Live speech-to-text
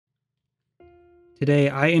Today,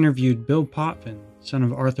 I interviewed Bill Potvin, son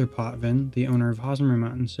of Arthur Potvin, the owner of Hosmer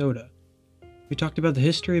Mountain Soda. We talked about the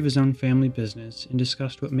history of his own family business and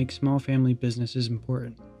discussed what makes small family businesses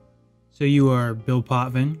important. So you are Bill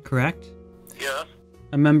Potvin, correct? Yeah,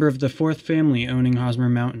 A member of the fourth family owning Hosmer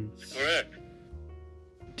Mountain. correct.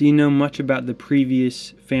 Do you know much about the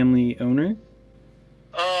previous family owner?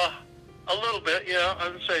 A little bit, yeah, I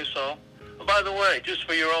would say so. By the way, just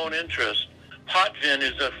for your own interest, Potvin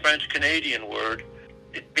is a French-Canadian word.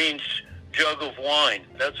 It means jug of wine.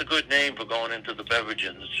 That's a good name for going into the beverage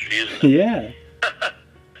industry, isn't it? Yeah.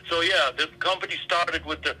 So yeah, the company started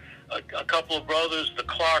with a couple of brothers, the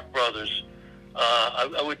Clark brothers.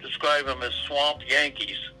 I would describe them as swamp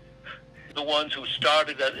Yankees. The ones who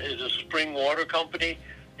started as a spring water company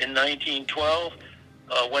in 1912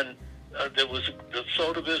 when the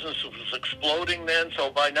soda business was exploding then.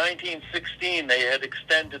 So by 1916, they had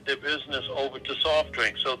extended their business over to soft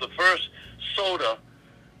drinks. So the first soda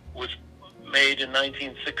was made in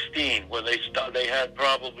 1916, where they had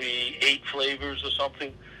probably 8 flavors or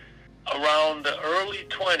something. Around the early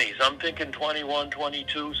 20s, I'm thinking 21,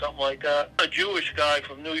 22, something like that. A Jewish guy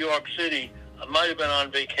from New York City, might have been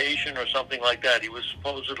on vacation or something like that. He was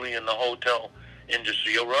supposedly in the hotel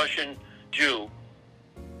industry, a Russian Jew.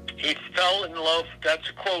 He fell in love, that's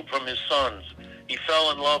a quote from his sons, he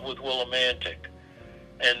fell in love with Willimantic.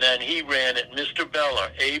 And then he ran it, Mr.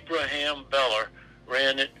 Beller, Abraham Beller,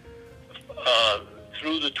 ran it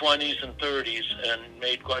through the 20s and 30s and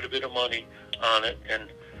made quite a bit of money on it. And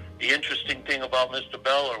the interesting thing about Mr.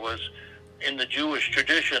 Beller was, in the Jewish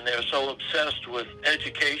tradition, they're so obsessed with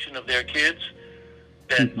education of their kids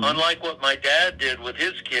that unlike what my dad did with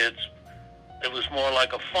his kids, it was more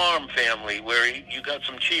like a farm family where you got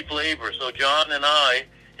some cheap labor. So John and I,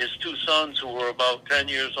 his 2 sons who were about 10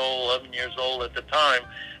 years old, 11 years old at the time,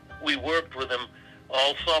 we worked with him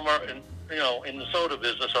all summer and, in the soda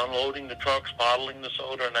business, unloading the trucks, bottling the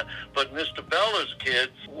soda and that. But Mr. Beller's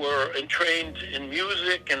kids were trained in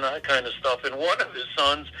music and that kind of stuff. And one of his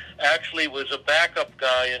sons actually was a backup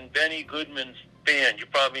guy in Benny Goodman's band. You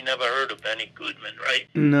probably never heard of Benny Goodman, right?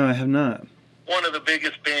 No, I have not. One of the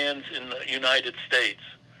biggest bands in the United States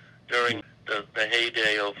during the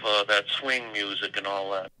heyday of that swing music and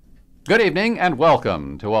all that. Good evening and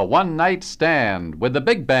welcome to a one-night stand with the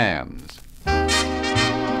big bands.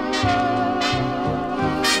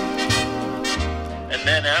 And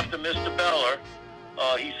then after Mr. Beller,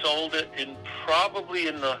 he sold it probably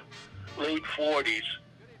in the late 40s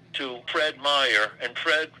to Fred Meyer. And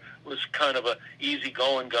Fred was kind of an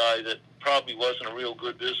easygoing guy that probably wasn't a real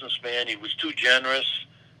good businessman. He was too generous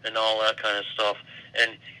and all that kind of stuff.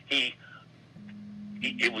 And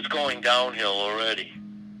it was going downhill already.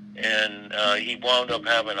 And he wound up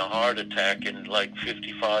having a heart attack in like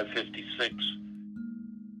 55, 56.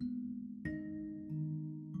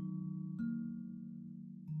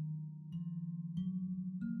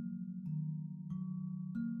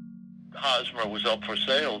 Hosmer was up for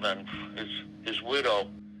sale then, his widow.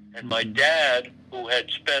 And my dad, who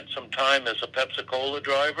had spent some time as a Pepsi-Cola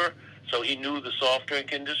driver, so he knew the soft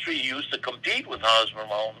drink industry, he used to compete with Hosmer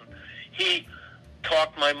Mountain, he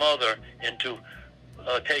talked my mother into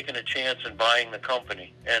taking a chance and buying the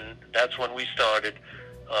company. And that's when we started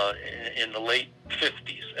in the late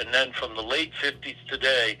 50s. And then from the late 50s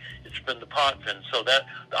today, it's been the Potvin. So that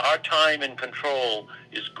our time in control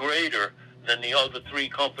is greater than the other 3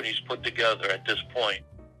 companies put together at this point.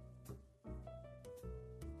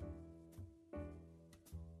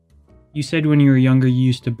 You said when you were younger you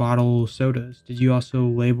used to bottle sodas. Did you also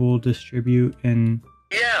label, distribute, and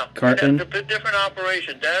carton? Yeah, a different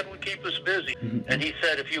operation. Dad would keep us busy. And he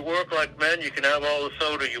said, if you work like men, you can have all the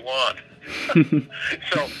soda you want.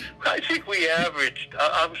 So I think we averaged,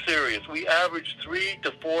 I'm serious, we averaged 3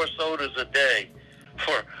 to 4 sodas a day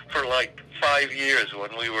for like 5 years when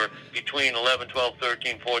we were between 11, 12,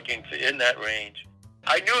 13, 14, in that range.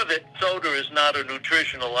 I knew that soda is not a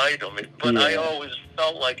nutritional item, but I always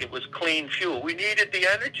felt like it was clean fuel. We needed the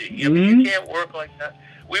energy. I mean, you can't work like that.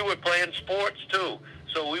 We were playing sports too,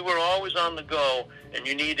 so we were always on the go, and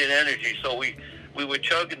you needed energy. So we were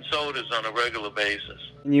chugging sodas on a regular basis.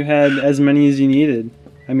 And you had as many as you needed.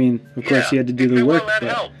 I mean, of course you had to do the work. Well,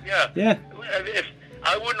 that helped, Yeah. If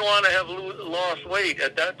I wouldn't want to have lost weight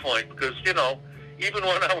at that point because, even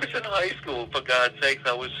when I was in high school, for God's sakes,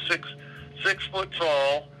 I was 6 foot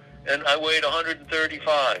tall, and I weighed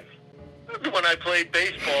 135. When I played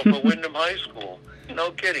baseball for Wyndham High School. No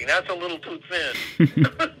kidding, that's a little too thin.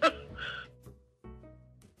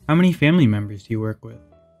 How many family members do you work with?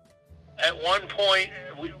 At one point,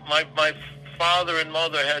 my father and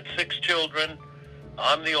mother had 6 children.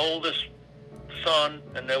 I'm the oldest son,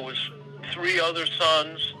 and there was three other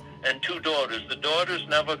sons and two daughters. The daughters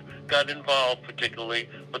never got involved particularly,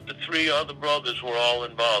 but the three other brothers were all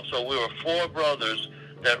involved. So we were four brothers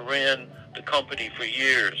that ran the company for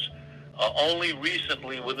years. Only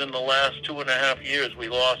recently, within the last 2.5 years, we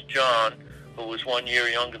lost John, who was 1 year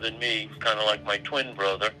younger than me, kind of like my twin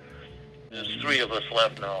brother. There's three of us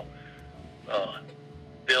left now.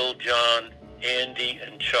 Bill, John, Andy,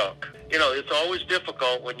 and Chuck. You know, it's always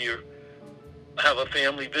difficult when you have a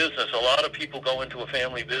family business. A lot of people go into a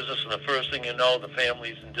family business, and the first thing you know, the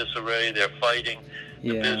family's in disarray. They're fighting.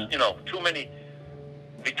 Yeah. You know, too many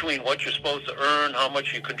between what you're supposed to earn, how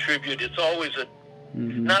much you contribute. It's always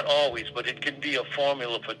not always, but it can be a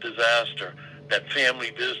formula for disaster. That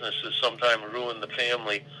family businesses sometimes ruin the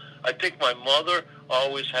family. I think my mother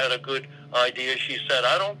always had a good idea. She said,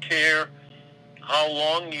 I don't care how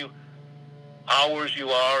long hours you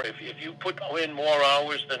are. If you put in more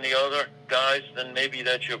hours than the other guys, then maybe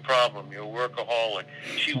that's your problem. You're a workaholic.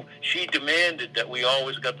 She demanded that we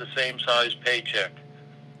always got the same size paycheck.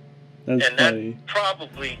 That's and funny. That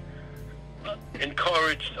probably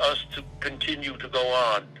encouraged us to continue to go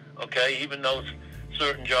on, okay? Even though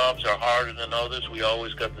certain jobs are harder than others, we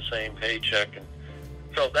always got the same paycheck. And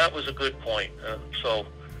so that was a good point.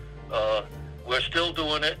 We're still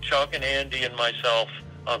doing it. Chuck and Andy and myself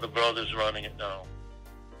are the brothers running it now.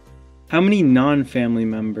 How many non-family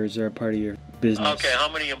members are a part of your business? Okay,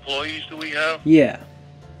 how many employees do we have? Yeah.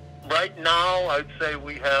 Right now, I'd say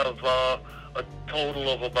we have a total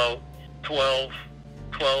of about 12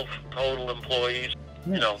 total employees,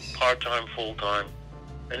 Nice. You know, part-time, full-time.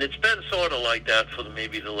 And it's been sort of like that for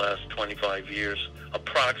maybe the last 25 years,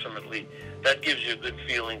 approximately. That gives you a good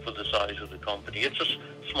feeling for the size of the company. It's a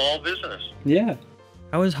small business. Yeah.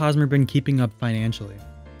 How has Hosmer been keeping up financially?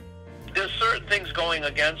 There's certain things going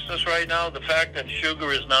against us right now. The fact that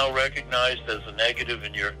sugar is now recognized as a negative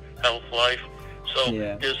in your health life. So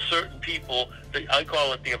there's certain people, I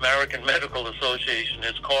call it the American Medical Association,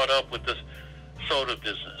 has caught up with this soda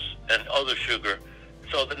business and other sugar.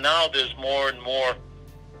 So that now there's more and more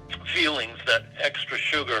feelings that extra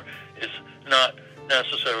sugar is not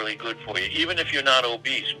necessarily good for you, even if you're not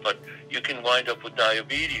obese, but you can wind up with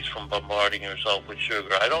diabetes from bombarding yourself with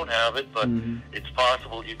sugar. I don't have it, but it's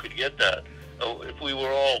possible you could get that. So if we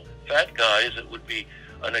were all fat guys, it would be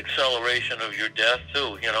an acceleration of your death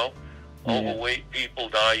too, you know? Overweight people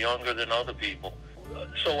die younger than other people.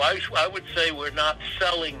 So I would say we're not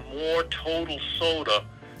selling more total soda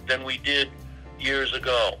than we did years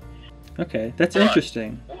ago. Okay, that's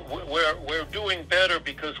interesting. We're doing better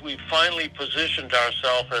because we finally positioned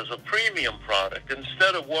ourselves as a premium product.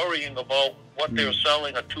 Instead of worrying about what they're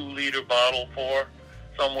selling a 2-liter bottle for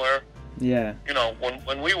somewhere. Yeah. You know,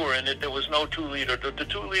 when we were in it, there was no 2-liter. The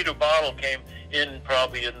 2-liter bottle came in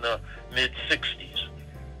probably in the mid-60s.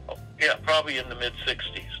 Yeah, probably in the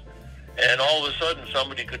mid-60s. And all of a sudden,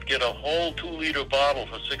 somebody could get a whole 2-liter bottle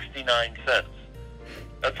for 69 cents.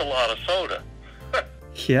 That's a lot of soda.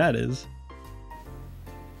 Yeah, it is.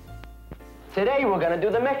 Today we're going to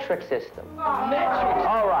do the metric system. Metric?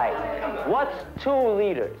 All right. What's 2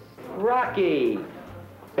 liters? Rocky.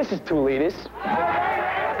 This is 2 liters.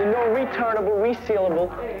 The no-returnable, resealable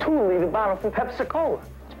 2-liter bottle from Pepsi-Cola.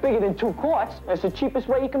 It's bigger than 2 quarts. That's the cheapest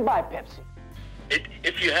way you can buy Pepsi.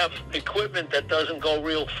 If you have equipment that doesn't go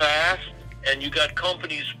real fast, and you got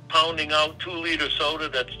companies pounding out 2-liter soda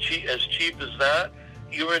that's as cheap as that,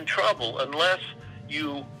 you're in trouble unless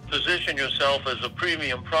you position yourself as a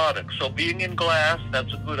premium product. So being in glass,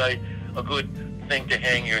 that's a good thing to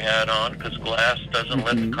hang your hat on, because glass doesn't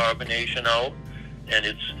let the carbonation out, and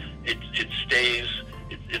it stays.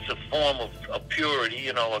 It's a form of purity.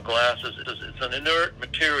 You know, a glass it's an inert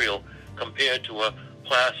material compared to a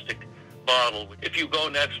plastic bottle. If you go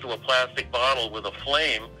next to a plastic bottle with a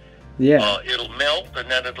flame, it'll melt, and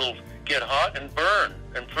then it'll get hot and burn.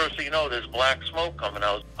 And first thing you know, there's black smoke coming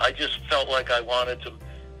out. I just felt like I wanted to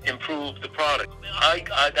improve the product.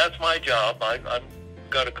 That's my job. I've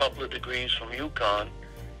got a couple of degrees from UConn,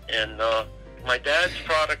 and my dad's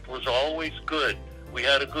product was always good. We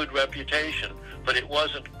had a good reputation, but it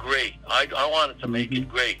wasn't great. I wanted to make it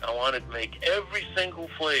great. I wanted to make every single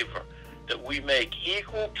flavor that we make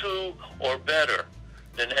equal to or better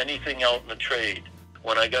than anything else in the trade.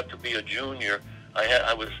 When I got to be a junior, I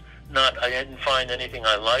didn't find anything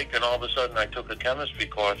I liked, and all of a sudden I took a chemistry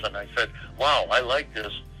course, and I said, wow, I like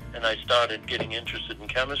this, and I started getting interested in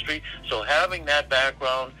chemistry. So having that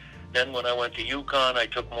background, then when I went to UConn, I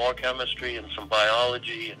took more chemistry and some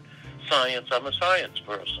biology and science. I'm a science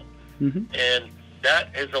person. And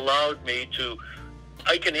that has allowed me to,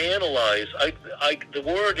 I can analyze, the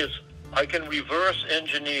word is, I can reverse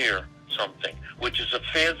engineer something, which is a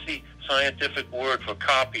fancy scientific word for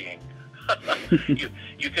copying.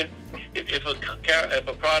 you can, if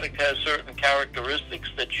a product has certain characteristics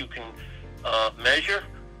that you can measure,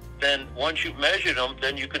 then once you've measured them,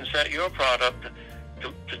 then you can set your product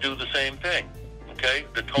to do the same thing. Okay,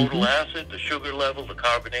 the total acid, the sugar level, the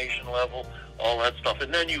carbonation level, all that stuff.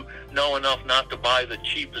 And then you know enough not to buy the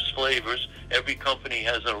cheapest flavors. Every company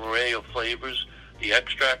has an array of flavors, the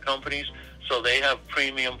extract companies, so they have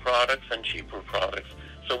premium products and cheaper products.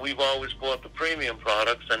 So we've always bought the premium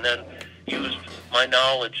products and then used my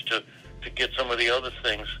knowledge to get some of the other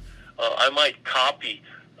things. I might copy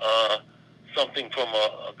something from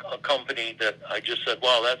a company that I just said,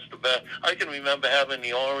 wow, that's the best. I can remember having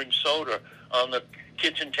the orange soda on the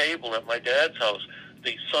kitchen table at my dad's house.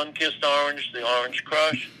 The sun-kissed orange, the orange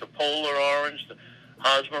crush, the polar orange, the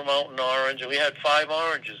Hosmer Mountain orange, and we had 5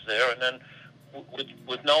 oranges there, and then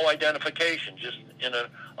with no identification, just in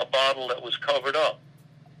a bottle that was covered up.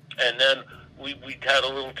 And then we had a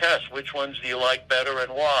little test. Which ones do you like better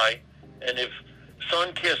and why? And if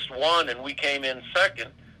sun-kissed won and we came in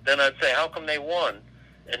second, then I'd say, how come they won?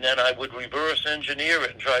 And then I would reverse engineer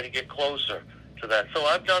it and try to get closer to that. So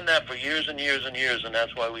I've done that for years and years and years, and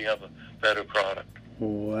that's why we have a better product.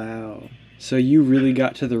 Wow. So you really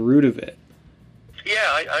got to the root of it. Yeah,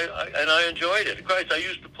 I enjoyed it. Christ, I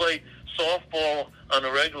used to play softball on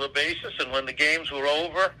a regular basis, and when the games were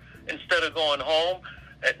over, instead of going home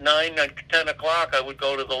at 9 and 10 o'clock, I would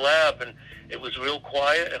go to the lab, and it was real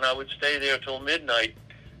quiet, and I would stay there till midnight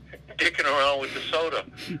dicking around with the soda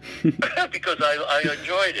because I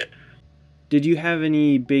enjoyed it. Did you have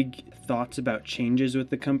any big thoughts about changes with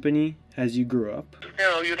the company as you grew up? You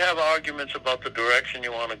know, you'd have arguments about the direction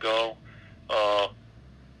you want to go.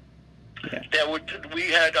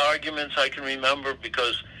 We had arguments, I can remember,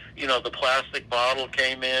 because, you know, the plastic bottle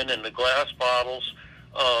came in and the glass bottles,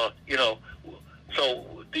 you know,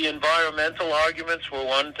 so the environmental arguments were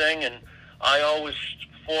one thing, and I always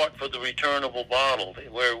fought for the returnable bottle,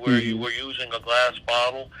 where you were using a glass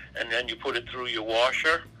bottle and then you put it through your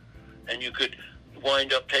washer, and you could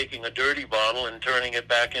wind up taking a dirty bottle and turning it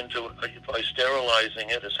back into, by sterilizing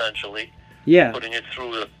it essentially, putting it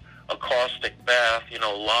through a caustic bath, you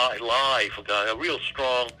know, lye, a real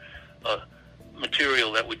strong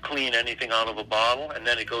material that would clean anything out of a bottle, and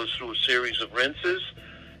then it goes through a series of rinses,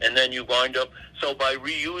 and then you wind up, so by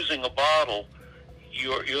reusing a bottle,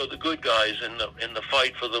 you're the good guys in the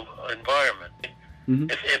fight for the environment.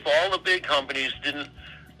 If all the big companies didn't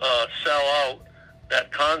sell out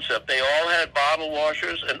that concept, they all had bottle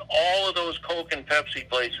washers, and all of those Coke and Pepsi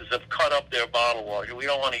places have cut up their bottle washer. We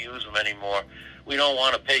don't want to use them anymore. We don't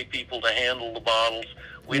want to pay people to handle the bottles.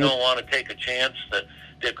 We don't want to take a chance that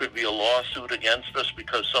there could be a lawsuit against us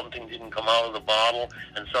because something didn't come out of the bottle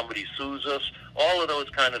and somebody sues us. All of those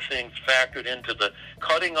kind of things factored into the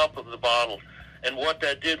cutting up of the bottles. And what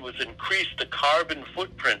that did was increase the carbon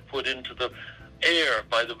footprint put into the air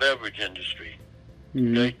by the beverage industry.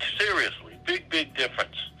 Okay? Seriously, big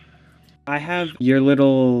difference. I have your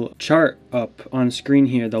little chart up on screen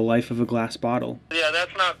here, the life of a glass bottle. Yeah,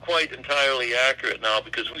 that's not quite entirely accurate now,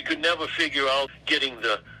 because we could never figure out getting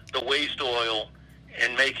the waste oil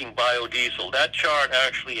and making biodiesel. That chart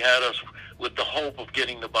actually had us with the hope of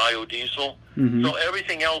getting the biodiesel. So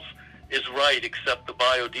everything else is right except the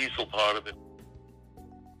biodiesel part of it.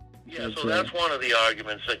 Yeah, so that's one of the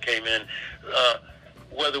arguments that came in,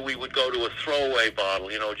 whether we would go to a throwaway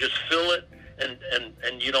bottle, you know, just fill it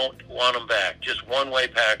and you don't want them back, just one-way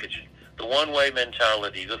packaging. The one-way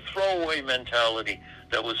mentality, the throwaway mentality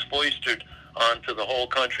that was foisted onto the whole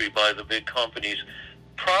country by the big companies,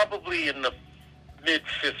 probably in the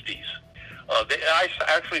mid-50s. I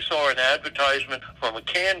actually saw an advertisement from a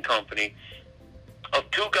can company of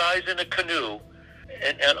 2 guys in a canoe,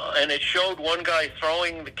 and it showed one guy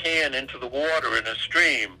throwing the can into the water in a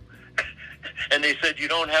stream, and they said you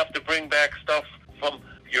don't have to bring back stuff from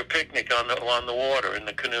your picnic on the water in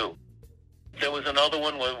the canoe. There was another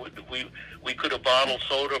one where we could have bottled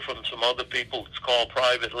soda from some other people. It's called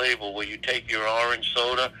private label, where you take your orange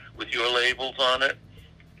soda with your labels on it,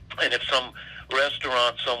 and if some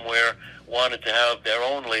restaurant somewhere wanted to have their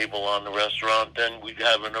own label on the restaurant, then we'd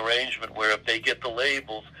have an arrangement where if they get the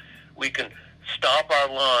labels, we can stop our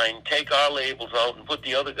line, take our labels out, and put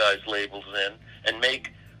the other guy's labels in, and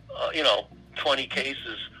make, 20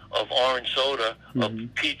 cases of orange soda of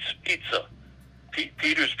Peter's Pizza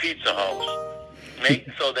House,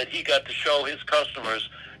 so that he got to show his customers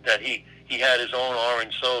that he had his own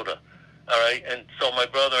orange soda. All right, and so my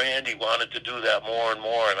brother Andy wanted to do that more and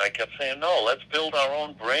more, and I kept saying, no, let's build our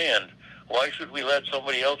own brand. Why should we let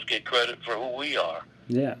somebody else get credit for who we are?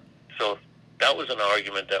 Yeah. So that was an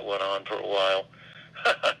argument that went on for a while.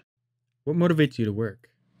 What motivates you to work?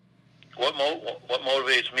 What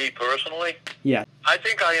motivates me personally? Yeah. I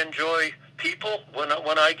think I enjoy people. When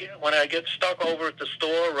I get stuck over at the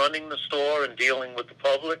store, running the store and dealing with the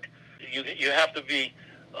public, you have to be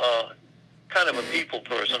kind of a people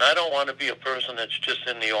person. I don't want to be a person that's just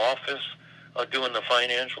in the office doing the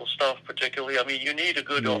financial stuff particularly. I mean, you need a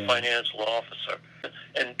good financial officer.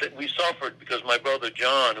 And we suffered because my brother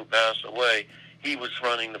John, who passed away, he was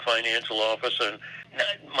running the financial office, and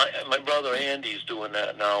my brother Andy's doing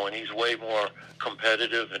that now, and he's way more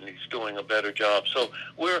competitive, and he's doing a better job. So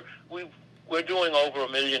we're doing over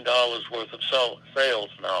 $1 million worth of sales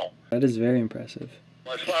now. That is very impressive.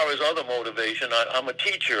 As far as other motivation, I'm a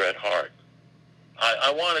teacher at heart.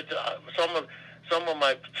 I wanted to. Some of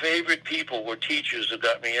my favorite people were teachers who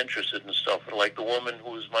got me interested in stuff. Like the woman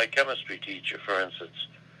who was my chemistry teacher, for instance,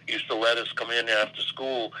 used to let us come in after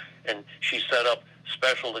school, and she set up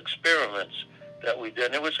special experiments that we did.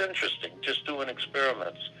 And it was interesting, just doing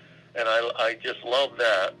experiments, and I just loved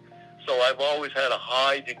that. So I've always had a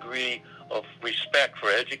high degree of respect for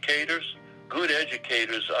educators. Good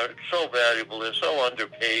educators are so valuable. They're so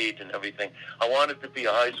underpaid and everything. I wanted to be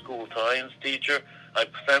a high school science teacher. I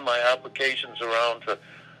sent my applications around to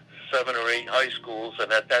 7 or 8 high schools,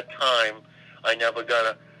 and at that time, I never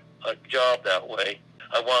got a job that way.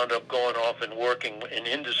 I wound up going off and working in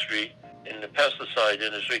industry, in the pesticide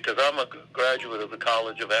industry, because I'm a graduate of the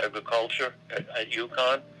College of Agriculture at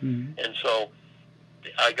UConn, and so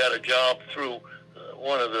I got a job through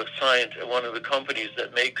one of the companies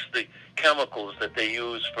that makes the chemicals that they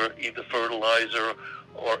use for either fertilizer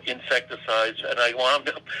or insecticides, and I wound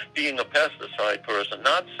up being a pesticide person,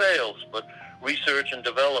 not sales, but research and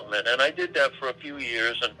development, and I did that for a few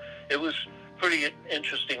years, and it was pretty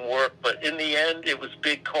interesting work, but in the end, it was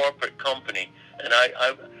big corporate company, and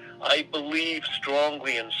I believe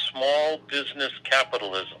strongly in small business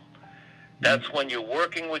capitalism. That's when you're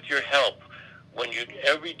working with your help. When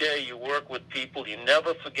every day you work with people, you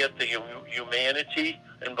never forget the humanity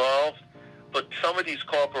involved. But some of these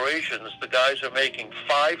corporations, the guys are making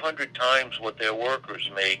 500 times what their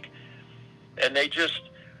workers make, and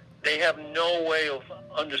they have no way of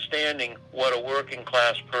understanding what a working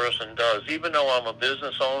class person does. Even though I'm a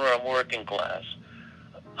business owner, I'm working class.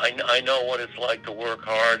 I know what it's like to work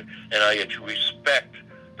hard, and I respect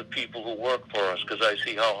the people who work for us because I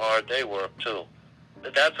see how hard they work too.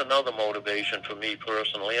 That's another motivation for me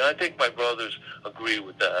personally, and I think my brothers agree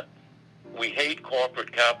with that. We hate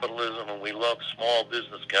corporate capitalism, and we love small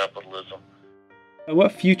business capitalism.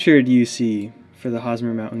 What future do you see for the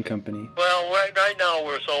Hosmer Mountain Company? Well, right now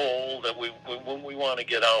we're so old that we want to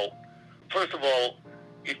get out. First of all,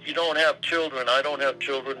 if you don't have children, I don't have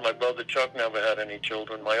children. My brother Chuck never had any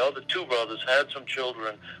children. My other 2 brothers had some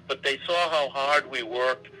children, but they saw how hard we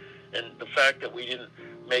worked and the fact that we didn't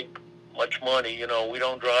make much money. You know, we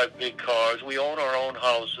don't drive big cars. We own our own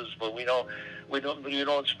houses, but you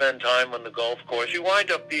don't spend time on the golf course. You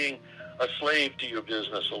wind up being a slave to your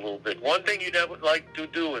business a little bit. One thing you'd never like to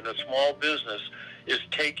do in a small business is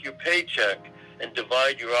take your paycheck and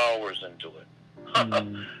divide your hours into it.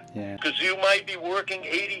 Because you might be working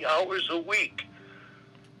 80 hours a week.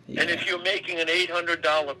 And if you're making an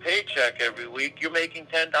 $800 paycheck every week, you're making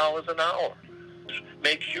 $10 an hour.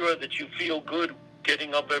 Make sure that you feel good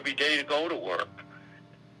getting up every day to go to work.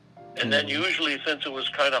 And then usually, since it was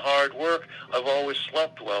kind of hard work, I've always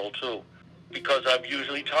slept well, too, because I'm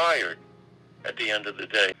usually tired at the end of the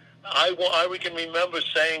day. I can remember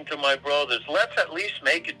saying to my brothers, let's at least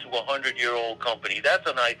make it to a 100-year-old company. That's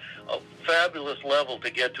a fabulous level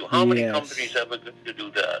to get to. How many companies ever get to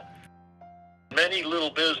do that? Many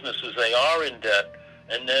little businesses, they are in debt,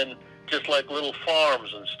 and then just like little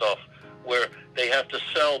farms and stuff, where they have to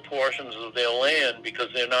sell portions of their land because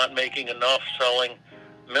they're not making enough selling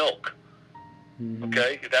milk.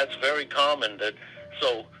 Okay, that's very common.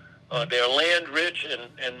 So they're land rich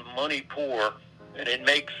and money poor, and it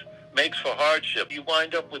makes for hardship. You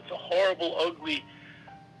wind up with horrible, ugly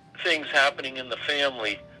things happening in the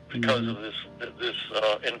family because of this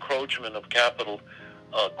encroachment of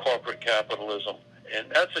corporate capitalism. And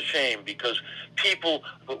that's a shame because people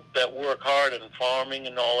that work hard in farming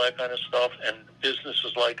and all that kind of stuff and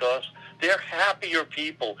businesses like us, they're happier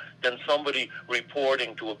people than somebody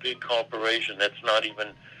reporting to a big corporation that's not even,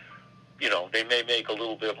 they may make a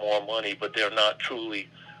little bit more money, but they're not truly,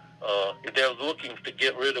 they're looking to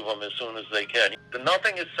get rid of them as soon as they can.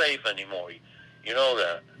 Nothing is safe anymore. You know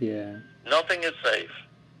that. Yeah. Nothing is safe.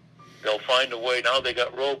 They'll find a way. Now they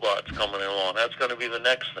got robots coming along. That's going to be the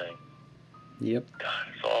next thing. Yep. God,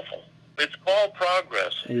 it's awful. It's called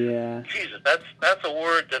progress. Yeah. Jesus, that's a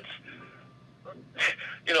word that's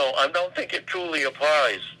I don't think it truly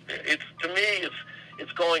applies. To me,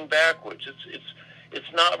 it's going backwards.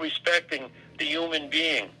 It's not respecting the human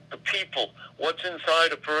being, the people, what's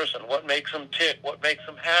inside a person, what makes them tick, what makes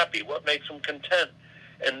them happy, what makes them content.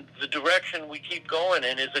 And the direction we keep going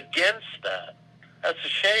in is against that. That's a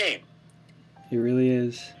shame. It really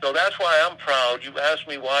is. So that's why I'm proud. You asked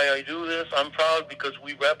me why I do this. I'm proud because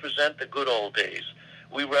we represent the good old days.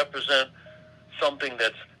 We represent something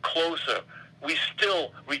that's closer. We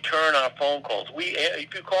still return our phone calls.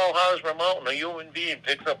 If you call Hosmer Mountain, a human being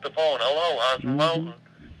picks up the phone. Hello, Hosmer Mountain.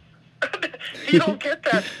 You don't get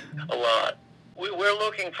that a lot. We're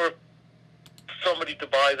looking for somebody to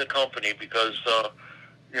buy the company because,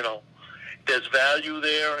 there's value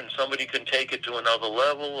there and somebody can take it to another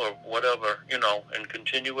level or whatever, and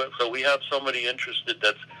continue it. So we have somebody interested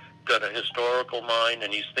that's got a historical mind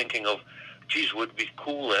and he's thinking of, geez, would it be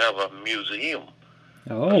cool to have a museum,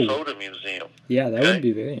 a soda museum. Yeah, that would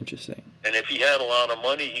be very interesting. And if he had a lot of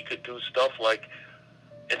money, he could do stuff like,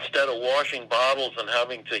 instead of washing bottles and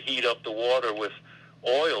having to heat up the water with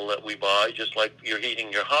oil that we buy, just like you're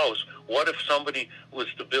heating your house, what if somebody was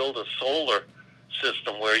to build a solar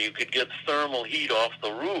system where you could get thermal heat off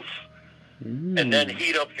the roof and then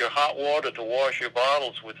heat up your hot water to wash your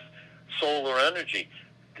bottles with solar energy?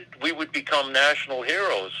 We would become national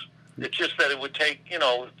heroes. It's just that it would take,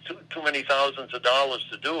 too many thousands of dollars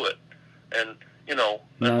to do it. And,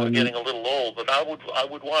 and we're getting a little old, but I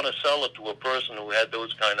would want to sell it to a person who had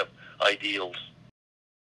those kind of ideals.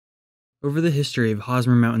 Over the history of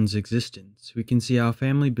Hosmer Mountain's existence, we can see how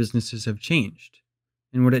family businesses have changed,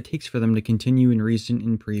 and what it takes for them to continue in recent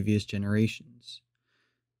and previous generations.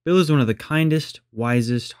 Bill is one of the kindest,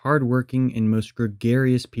 wisest, hard-working, and most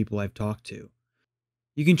gregarious people I've talked to.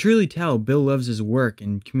 You can truly tell Bill loves his work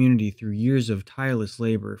and community through years of tireless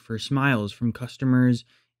labor for smiles from customers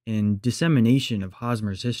and dissemination of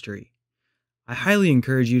Hosmer's history. I highly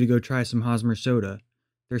encourage you to go try some Hosmer Soda.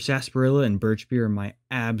 Their sarsaparilla and birch beer are my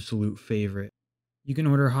absolute favorite. You can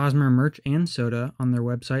order Hosmer merch and soda on their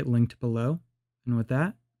website linked below. And with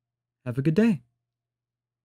that, have a good day.